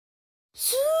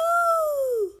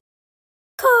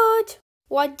Cut.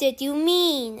 What did you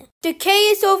mean? The K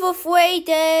is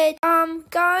overflated.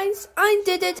 Guys, I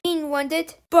didn't mean want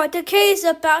it, but the K is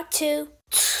about to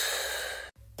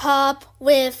pop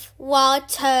with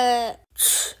water.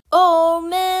 Oh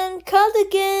man, cut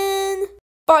again.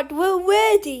 But we're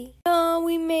ready.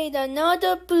 We made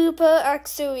another blooper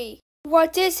actually.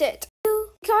 What is it?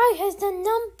 You guy has the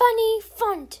non-bunny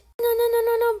font. No,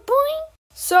 boing.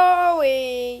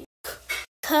 Sorry.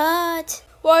 Cut.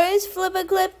 What is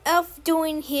Flipperclip Elf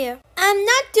doing here? I'm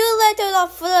not too little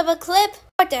of Flipperclip.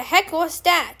 What the heck was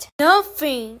that?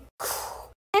 Nothing.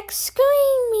 Heck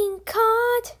screaming,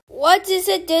 Cut. What is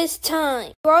it this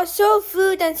time? You're so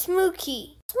rude and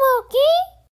smoky. Smoky?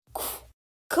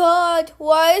 Cut.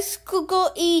 What is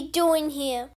Google E doing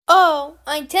here? Oh,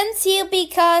 I didn't see you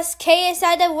because K is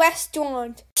at a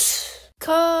restaurant.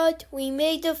 Cut, we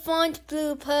made the font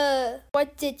blooper.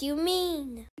 What did you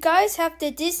mean? You guys have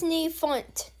the Disney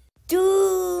font.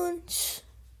 Dude.